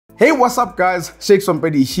Hey, what's up guys? Sheikh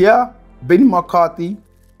Rampedi here. Benni McCarthy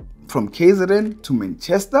from KZN to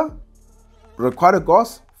Manchester. Ricardo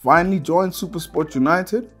Goss finally joined SuperSport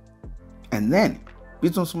United. And then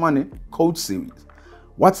Pitso Mosimane coach series.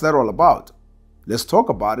 What's that all about? Let's talk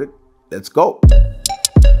about it. Let's go.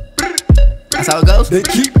 That's how it goes? They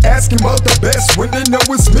keep asking about the best when they know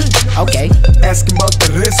it's me. Okay. Asking about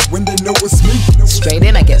the rest when they know it's me. Straight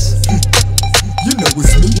in, I guess. You know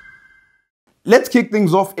it's me. Let's kick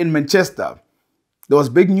things off in Manchester. There was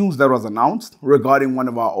big news that was announced regarding one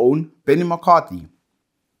of our own, Benni McCarthy.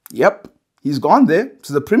 Yep, he's gone there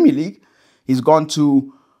to the Premier League. He's gone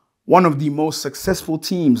to one of the most successful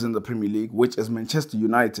teams in the Premier League, which is Manchester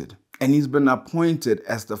United. And he's been appointed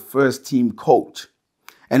as the first team coach.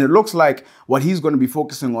 And it looks like what he's going to be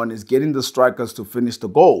focusing on is getting the strikers to finish the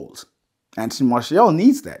goals. Anthony Martial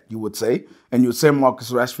needs that, you would say. And you'd say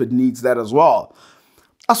Marcus Rashford needs that as well.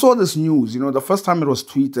 I saw this news, the first time it was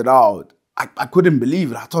tweeted out, I couldn't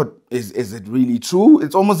believe it. I thought, is it really true?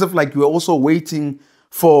 It's almost as if like you're also waiting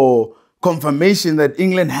for confirmation that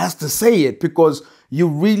England has to say it because you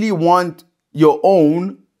really want your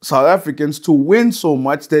own South Africans to win so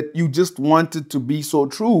much that you just want it to be so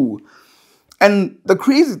true. And the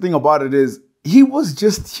crazy thing about it is he was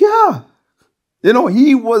just here.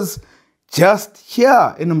 He was just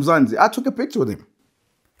here in Mzansi. I took a picture with him.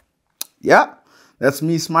 Yeah, that's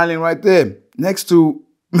me smiling right there next to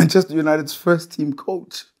Manchester United's first team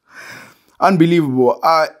coach. Unbelievable.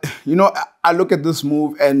 I look at this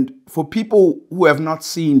move, and for people who have not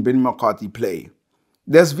seen Benni McCarthy play,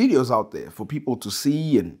 there's videos out there for people to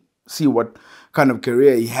see and see what kind of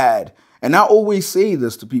career he had. And I always say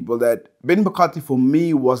this to people that Benni McCarthy for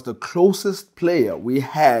me was the closest player we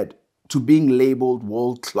had to being labeled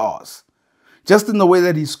world class. Just in the way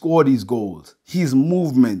that he scored his goals, his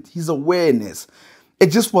movement, his awareness. It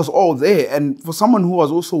just was all there. And for someone who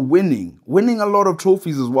was also winning a lot of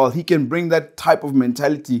trophies as well, he can bring that type of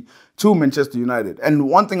mentality to Manchester United. And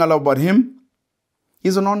one thing I love about him,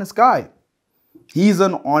 he's an honest guy. He's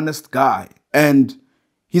an honest guy. And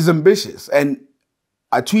he's ambitious. And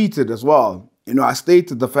I tweeted as well, I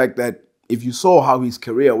stated the fact that if you saw how his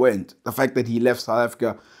career went, the fact that he left South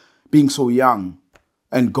Africa being so young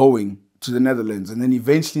and going to the Netherlands and then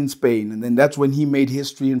eventually in Spain. And then that's when he made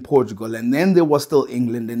history in Portugal. And then there was still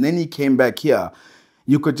England. And then he came back here.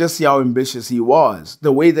 You could just see how ambitious he was.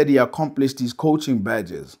 The way that he accomplished his coaching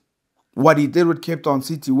badges. What he did with Cape Town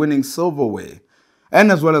City winning silverware.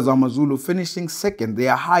 And as well as Amazulu finishing second,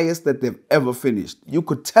 their highest that they've ever finished. You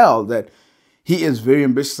could tell that he is very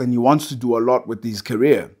ambitious and he wants to do a lot with his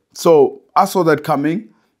career. So I saw that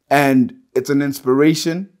coming and it's an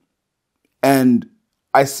inspiration. And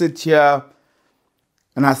I sit here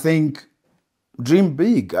and I think, dream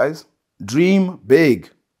big, guys. Dream big.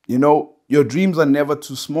 Your dreams are never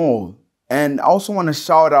too small. And I also want to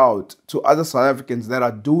shout out to other South Africans that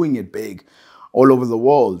are doing it big all over the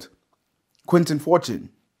world. Quentin Fortune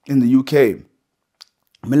in the UK.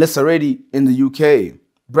 Melissa Reddy in the UK.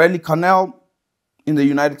 Bradley Cornell in the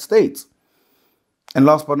United States. And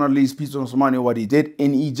last but not least, Pitso Mosimane, what he did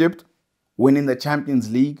in Egypt, winning the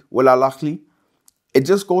Champions League, Al Ahly. It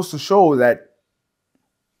just goes to show that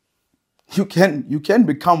you can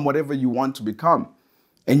become whatever you want to become.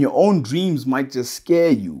 And your own dreams might just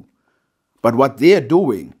scare you. But what they're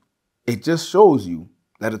doing, it just shows you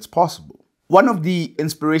that it's possible. One of the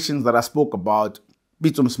inspirations that I spoke about,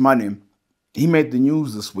 Pitso Mosimane, he made the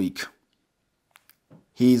news this week.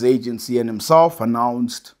 His agency and himself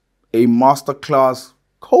announced a masterclass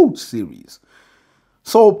coach series.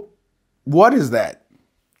 So what is that?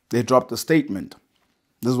 They dropped a statement.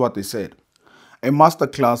 This is what they said. A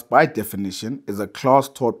masterclass, by definition, is a class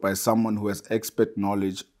taught by someone who has expert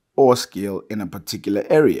knowledge or skill in a particular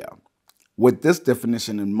area. With this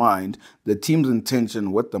definition in mind, the team's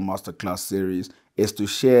intention with the masterclass series is to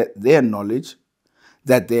share their knowledge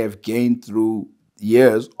that they have gained through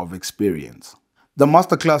years of experience. The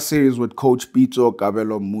masterclass series with Coach Pitso,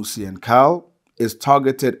 Kabelo, Musi, and Kyle is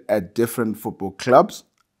targeted at different football clubs,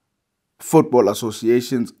 football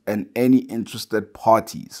associations, and any interested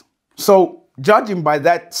parties. So, judging by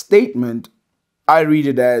that statement, I read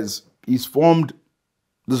it as he's formed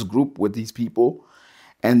this group with these people,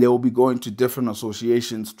 and they will be going to different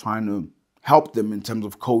associations trying to help them in terms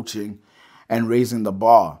of coaching and raising the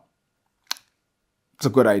bar. It's a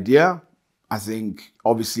good idea. I think,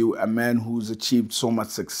 obviously, a man who's achieved so much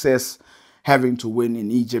success, having to win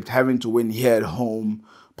in Egypt, having to win here at home,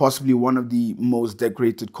 possibly one of the most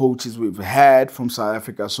decorated coaches we've had from South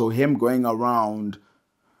Africa. So him going around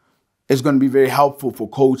is going to be very helpful for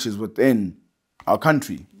coaches within our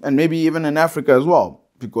country and maybe even in Africa as well,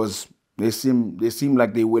 because They seem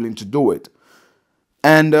like they're willing to do it.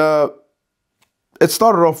 And it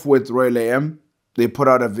started off with Royal AM. They put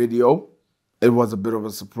out a video. It was a bit of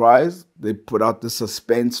a surprise. They put out the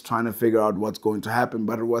suspense, trying to figure out what's going to happen.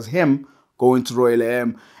 But it was him going to Royal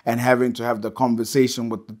AM and having to have the conversation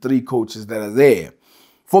with the 3 coaches that are there.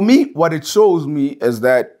 For me, what it shows me is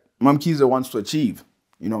that Mamkhize wants to achieve.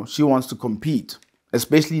 You know, she wants to compete,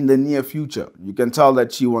 especially in the near future. You can tell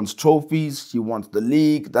that she wants trophies. She wants the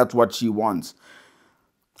league. That's what she wants.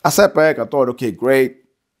 I sat back. I thought, okay, great.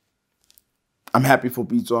 I'm happy for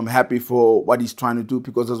Pitso. I'm happy for what he's trying to do,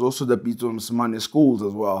 because there's also the Pitso Mosimane schools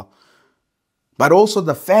as well. But also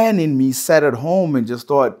the fan in me sat at home and just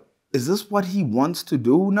thought, is this what he wants to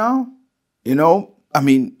do now? You know, I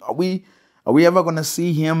mean, are we ever going to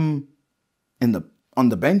see him on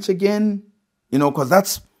the bench again? You know, because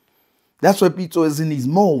that's where Pitso is in his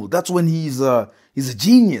mold. That's when he's a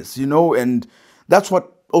genius, you know, and that's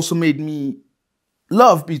what also made me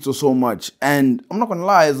love Pitso so much. And I'm not going to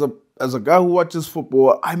lie, as a guy who watches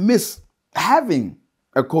football, I miss having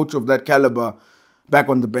a coach of that caliber back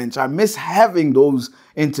on the bench. I miss having those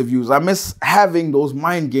interviews. I miss having those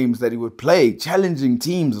mind games that he would play, challenging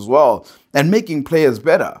teams as well, and making players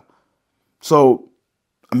better. So,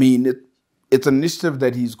 I mean, it's an initiative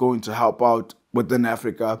that he's going to help out within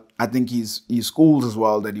Africa. I think his schools as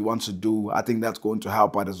well that he wants to do, I think that's going to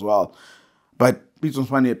help out as well. But Pitso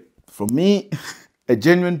Mosimane, for me, a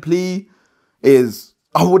genuine plea is,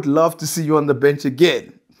 I would love to see you on the bench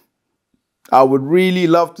again. I would really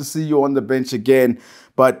love to see you on the bench again.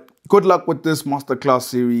 But good luck with this masterclass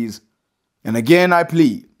series. And again, I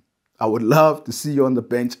plead, I would love to see you on the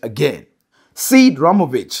bench again. Seed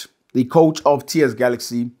Ramovic, the coach of TS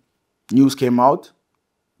Galaxy, news came out.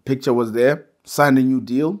 Picture was there. Signed a new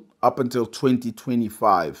deal up until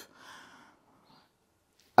 2025.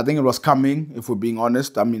 I think it was coming, if we're being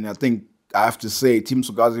honest. I mean, I think I have to say, Team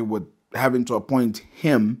Sugazi would having to appoint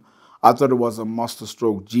him, I thought it was a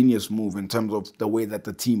masterstroke genius move in terms of the way that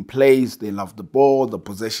the team plays. They love the ball, the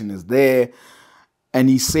possession is there, and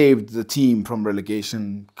he saved the team from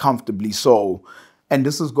relegation comfortably so. And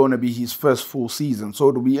this is going to be his first full season, so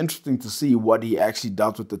it'll be interesting to see what he actually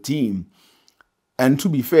does with the team. And to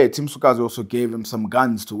be fair, Team Sugazi also gave him some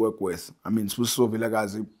guns to work with. I mean, Swiso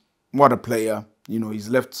Vilagazi, what a player. You know, he's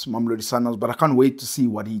left Mamelodi Sundowns, but I can't wait to see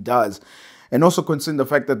what he does. And also considering the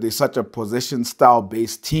fact that they're such a possession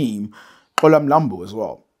style-based team, Olam Lambo as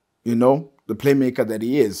well. You know, the playmaker that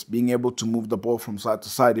he is, being able to move the ball from side to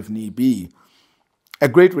side if need be. A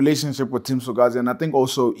great relationship with Team Sugazi, and I think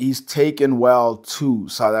also he's taken well to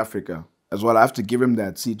South Africa as well. I have to give him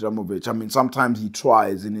that, Seed Ramovic. I mean, sometimes he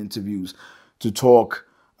tries in interviews to talk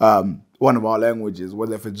one of our languages,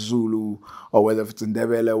 whether if it's Zulu or whether if it's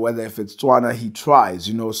Ndebele, whether if it's Tswana, he tries,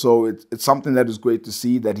 you know. So it's something that is great to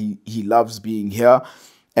see that he loves being here.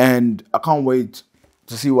 And I can't wait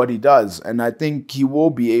to see what he does. And I think he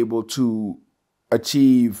will be able to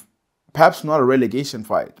achieve perhaps not a relegation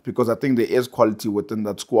fight, because I think there is quality within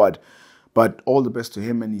that squad. But all the best to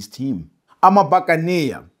him and his team.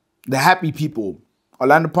 Amabakanea, the happy people.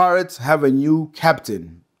 Orlando Pirates have a new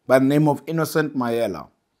captain by the name of Innocent Maela.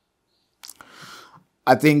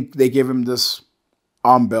 I think they gave him this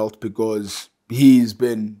arm belt because he's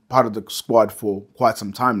been part of the squad for quite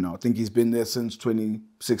some time now. I think he's been there since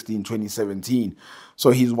 2016, 2017. So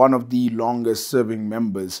he's one of the longest serving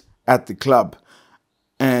members at the club.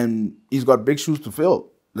 And he's got big shoes to fill.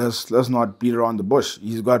 Let's not beat around the bush.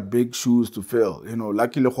 He's got big shoes to fill. You know,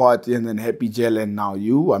 Lucky Lekhwati and then Happy Gel and now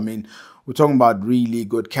you. I mean, we're talking about really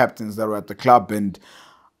good captains that are at the club. And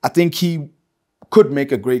I think he could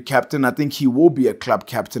make a great captain. I think he will be a club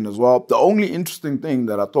captain as well. The only interesting thing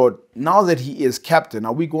that I thought, now that he is captain,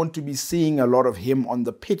 are we going to be seeing a lot of him on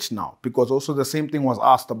the pitch now? Because also the same thing was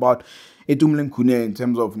asked about Etumlen Kune in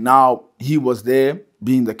terms of now he was there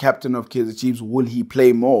being the captain of Kaizer Chiefs. Will he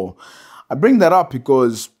play more? I bring that up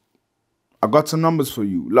because I got some numbers for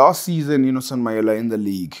you. Last season, Innocent Maela in the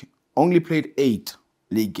league only played 8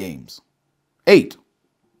 league games. 8.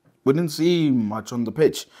 We didn't see much on the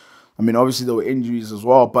pitch. I mean, obviously there were injuries as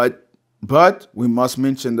well, but we must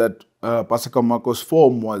mention that Pascal Marco's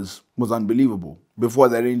form was unbelievable. Before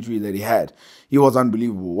that injury that he had, he was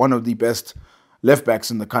unbelievable. One of the best left backs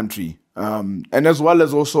in the country. And as well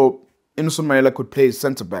as also, Innocent Maela could play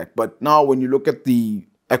centre-back. But now when you look at the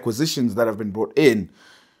acquisitions that have been brought in,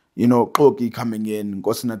 you know, Koki coming in,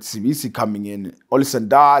 Nkosinathi Sibisi coming in,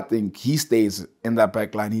 Olisanda, I think he stays in that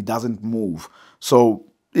back line. He doesn't move. So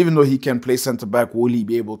even though he can play centre-back, will he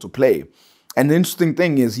be able to play? And the interesting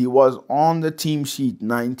thing is he was on the team sheet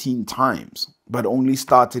 19 times, but only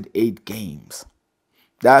started 8 games.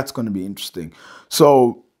 That's going to be interesting.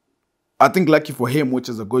 So I think lucky for him, which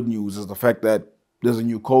is a good news, is the fact that there's a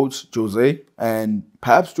new coach, Jose, and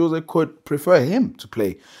perhaps Jose could prefer him to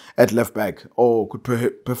play at left back or could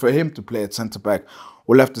prefer him to play at centre back.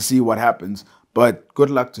 We'll have to see what happens, but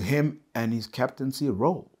good luck to him and his captaincy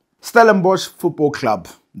role. Stellenbosch Football Club,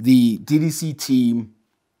 the DDC team,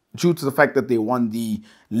 due to the fact that they won the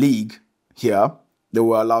league here, they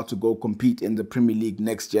were allowed to go compete in the Premier League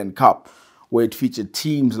Next Gen Cup, where it featured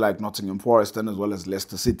teams like Nottingham Forest and as well as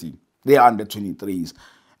Leicester City. They are under 23s.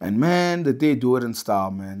 And man, did they do it in style,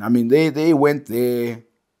 man. I mean, they went there,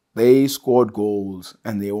 they scored goals,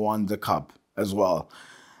 and they won the cup as well.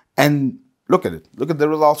 And look at it. Look at the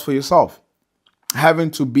results for yourself. Having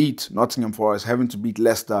to beat Nottingham Forest, having to beat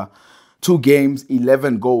Leicester, 2 games,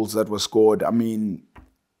 11 goals that were scored. I mean,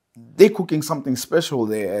 they're cooking something special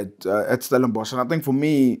there at Stellenbosch. And I think for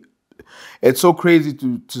me, it's so crazy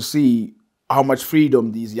to see how much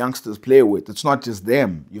freedom these youngsters play with. It's not just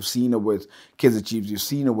them. You've seen it with Kaizer Chiefs. You've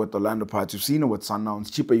seen it with Orlando Pirates. You've seen it with Sundowns,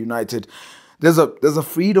 Chippa United. There's a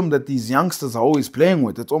freedom that these youngsters are always playing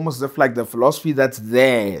with. It's almost as if like the philosophy that's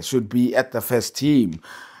there should be at the first team.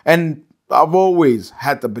 And I've always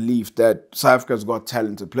had the belief that South Africa's got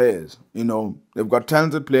talented players. You know, they've got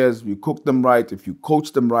talented players. If you cook them right, if you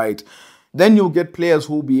coach them right, then you'll get players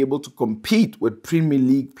who will be able to compete with Premier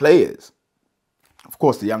League players. Of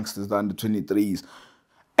course, the youngsters, the under 23s.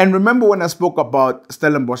 And remember when I spoke about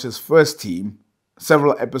Stellenbosch's first team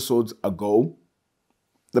several episodes ago,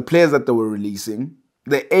 the players that they were releasing,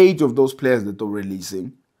 the age of those players that they were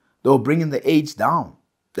releasing, they were bringing the age down,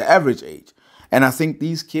 the average age. And I think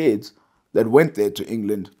these kids that went there to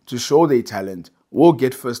England to show their talent will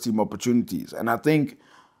get first team opportunities. And I think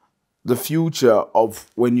the future of,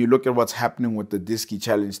 when you look at what's happening with the Diski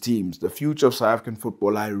Challenge teams, the future of South African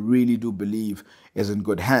football, I really do believe, is in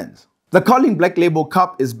good hands. The Carling Black Label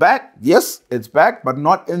Cup is back. Yes, it's back, but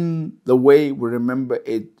not in the way we remember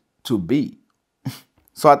it to be.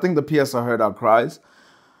 So I think the PSL heard our cries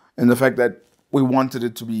and the fact that we wanted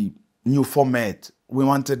it to be new format. We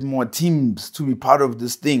wanted more teams to be part of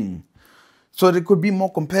this thing so that it could be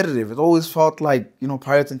more competitive. It always felt like, you know,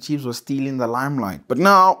 Pirates and Chiefs were stealing the limelight. But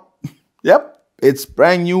now, yep, it's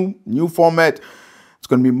brand new format. It's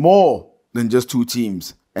going to be more than just 2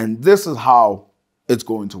 teams. And this is how it's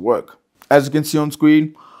going to work. As you can see on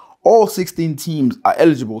screen, all 16 teams are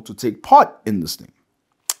eligible to take part in this thing.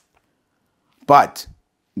 But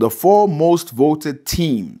the 4 most voted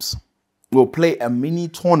teams will play a mini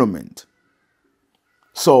tournament.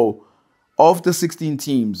 So, of the 16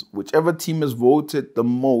 teams, whichever team is voted the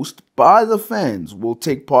most by the fans will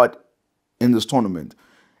take part in this tournament.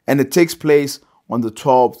 And it takes place on the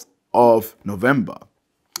 12th of November.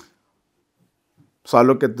 So I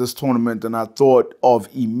look at this tournament and I thought of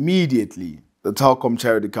immediately the Telkom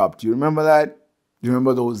Charity Cup. Do you remember that? Do you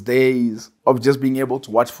remember those days of just being able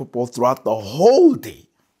to watch football throughout the whole day?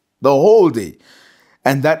 The whole day.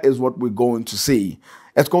 And that is what we're going to see.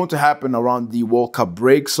 It's going to happen around the World Cup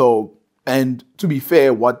break. So, and to be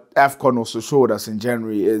fair, what AFCON also showed us in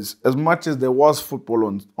January is, as much as there was football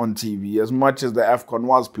on TV, as much as the AFCON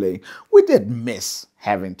was playing, we did miss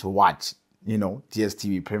having to watch, you know,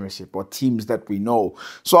 DStv Premiership or teams that we know.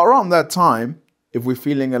 So around that time, if we're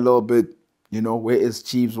feeling a little bit, you know, where is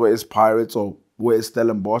Chiefs, where is Pirates, or where is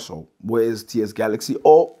Stellenbosch, or where is TS Galaxy,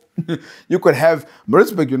 or you could have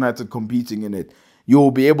Maritzburg United competing in it, you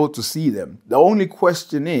will be able to see them. The only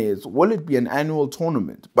question is, will it be an annual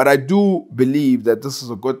tournament? But I do believe that this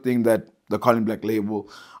is a good thing that the Carling Black Label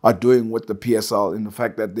are doing with the PSL, in the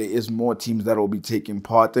fact that there is more teams that will be taking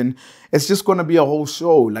part. And it's just going to be a whole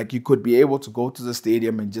show. Like, you could be able to go to the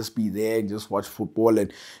stadium and just be there and just watch football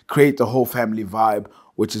and create the whole family vibe,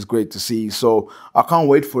 which is great to see. So I can't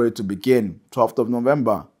wait for it to begin. 12th of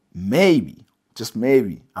November, maybe, just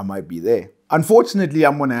maybe, I might be there. Unfortunately,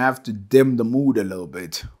 I'm going to have to dim the mood a little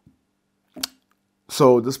bit.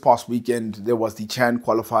 So this past weekend, there was the Chan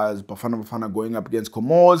qualifiers, Bafana Bafana going up against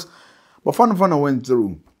Comores. Bafana Bafana went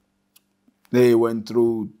through. They went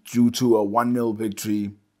through due to a 1-0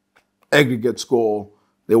 victory, aggregate score.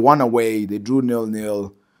 They won away. They drew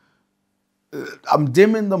 0-0. I'm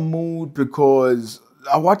dimming the mood because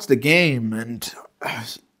I watched the game and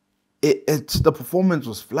the performance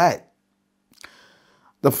was flat.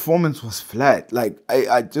 The performance was flat. Like,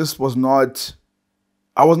 I just was not...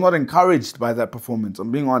 I was not encouraged by that performance.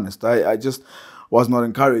 I'm being honest. I just was not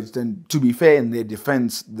encouraged. And to be fair, in their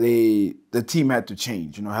defense, the team had to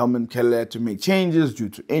change. You know, Helman Keller had to make changes due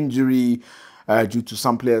to injury, due to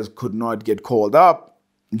some players could not get called up,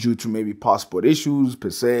 due to maybe passport issues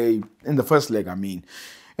per se, in the first leg, I mean.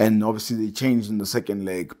 And obviously they changed in the second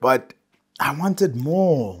leg. But I wanted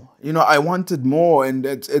more. You know, I wanted more, and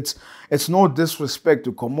it's no disrespect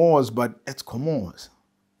to Comores, but it's Comores.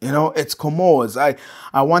 You know, it's Comores. I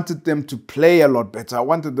wanted them to play a lot better. I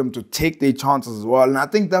wanted them to take their chances as well. And I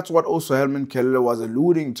think that's what also Helman Keller was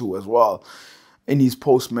alluding to as well in his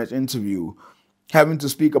post-match interview, having to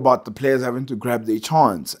speak about the players having to grab their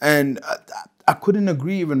chance. And I couldn't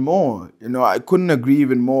agree even more. You know, I couldn't agree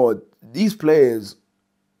even more. These players,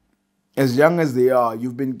 as young as they are,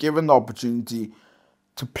 you've been given the opportunity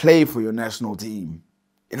to play for your national team.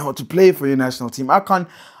 You know, to play for your national team. I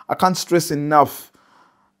can't stress enough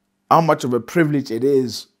how much of a privilege it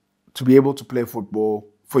is to be able to play football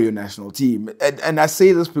for your national team. And I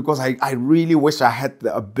say this because I really wish I had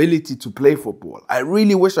the ability to play football. I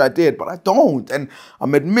really wish I did, but I don't. And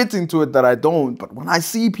I'm admitting to it that I don't. But when I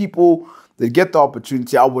see people that get the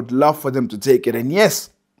opportunity, I would love for them to take it. And yes,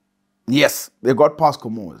 they got past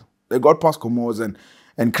Comores. They got past Comores,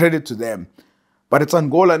 and credit to them. But it's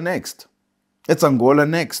Angola next. It's Angola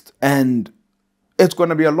next. And it's going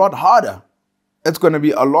to be a lot harder. It's going to be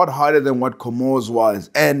a lot harder than what Comores was.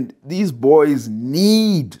 And these boys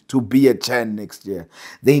need to be at Chan next year.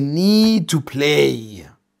 They need to play.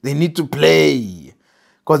 They need to play.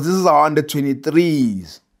 Because this is our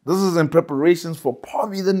under-23s. This is in preparations for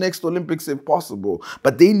probably the next Olympics if possible.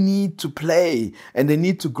 But they need to play. And they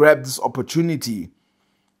need to grab this opportunity.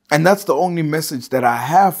 And that's the only message that I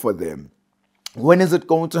have for them. When is it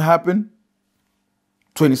going to happen?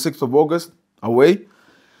 26th of August, away.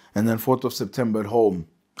 And then 4th of September at home.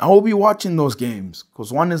 I will be watching those games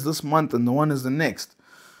because one is this month and the one is the next.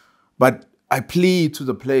 But I plead to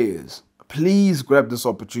the players, please grab this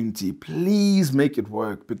opportunity. Please make it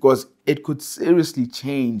work because it could seriously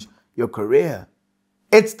change your career.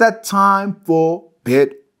 It's that time for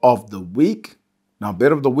Bet of the Week. Now,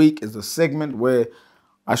 Bet of the Week is the segment where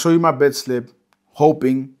I show you my bet slip,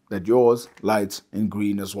 hoping that yours lights in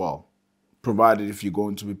green as well. Provided if you're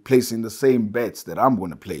going to be placing the same bets that I'm going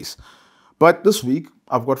to place. But this week,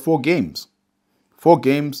 I've got 4 games. 4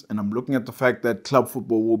 games, and I'm looking at the fact that club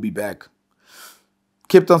football will be back.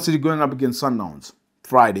 Cape Town City going up against Sundowns,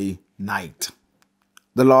 Friday night.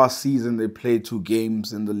 The last season, they played 2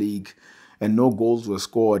 games in the league, and no goals were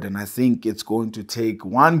scored. And I think it's going to take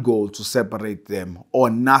 1 goal to separate them, or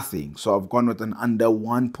nothing. So I've gone with an under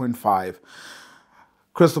 1.5.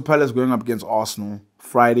 Crystal Palace going up against Arsenal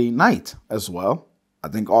Friday night as well. I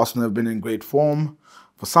think Arsenal have been in great form.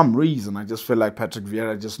 For some reason, I just feel like Patrick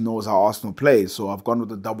Vieira just knows how Arsenal plays. So I've gone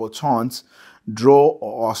with a double chance, draw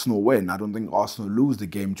or Arsenal win. I don't think Arsenal lose the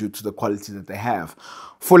game due to the quality that they have.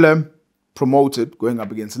 Fulham promoted, going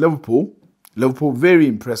up against Liverpool. Liverpool very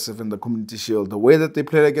impressive in the Community Shield. The way that they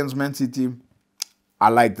played against Man City, I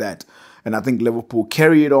like that. And I think Liverpool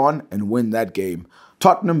carry it on and win that game.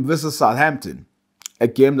 Tottenham versus Southampton. A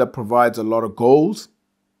game that provides a lot of goals.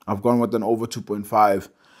 I've gone with an over 2.5.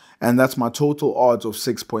 And that's my total odds of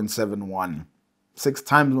 6.71. 6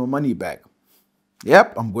 times my money back.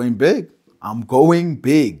 Yep, I'm going big. I'm going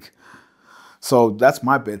big. So that's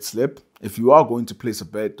my bet slip. If you are going to place a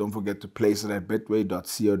bet, don't forget to place it at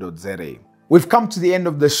betway.co.za. We've come to the end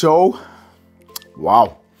of the show.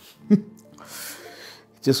 Wow. It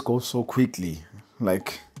just goes so quickly.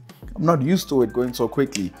 Like, I'm not used to it going so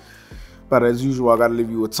quickly. But as usual, I gotta leave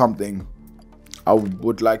you with something. I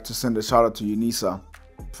would like to send a shout out to UNISA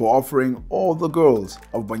for offering all the girls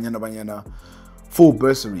of Banyana full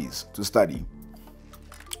bursaries to study.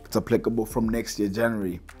 It's applicable from next year,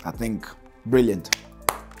 January. I think brilliant.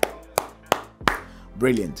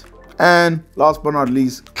 Brilliant. And last but not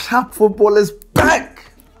least, club football is back.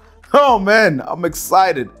 Oh man, I'm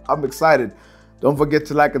excited. Don't forget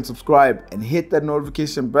to like and subscribe and hit that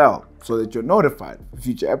notification bell so that you're notified for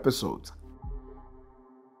future episodes.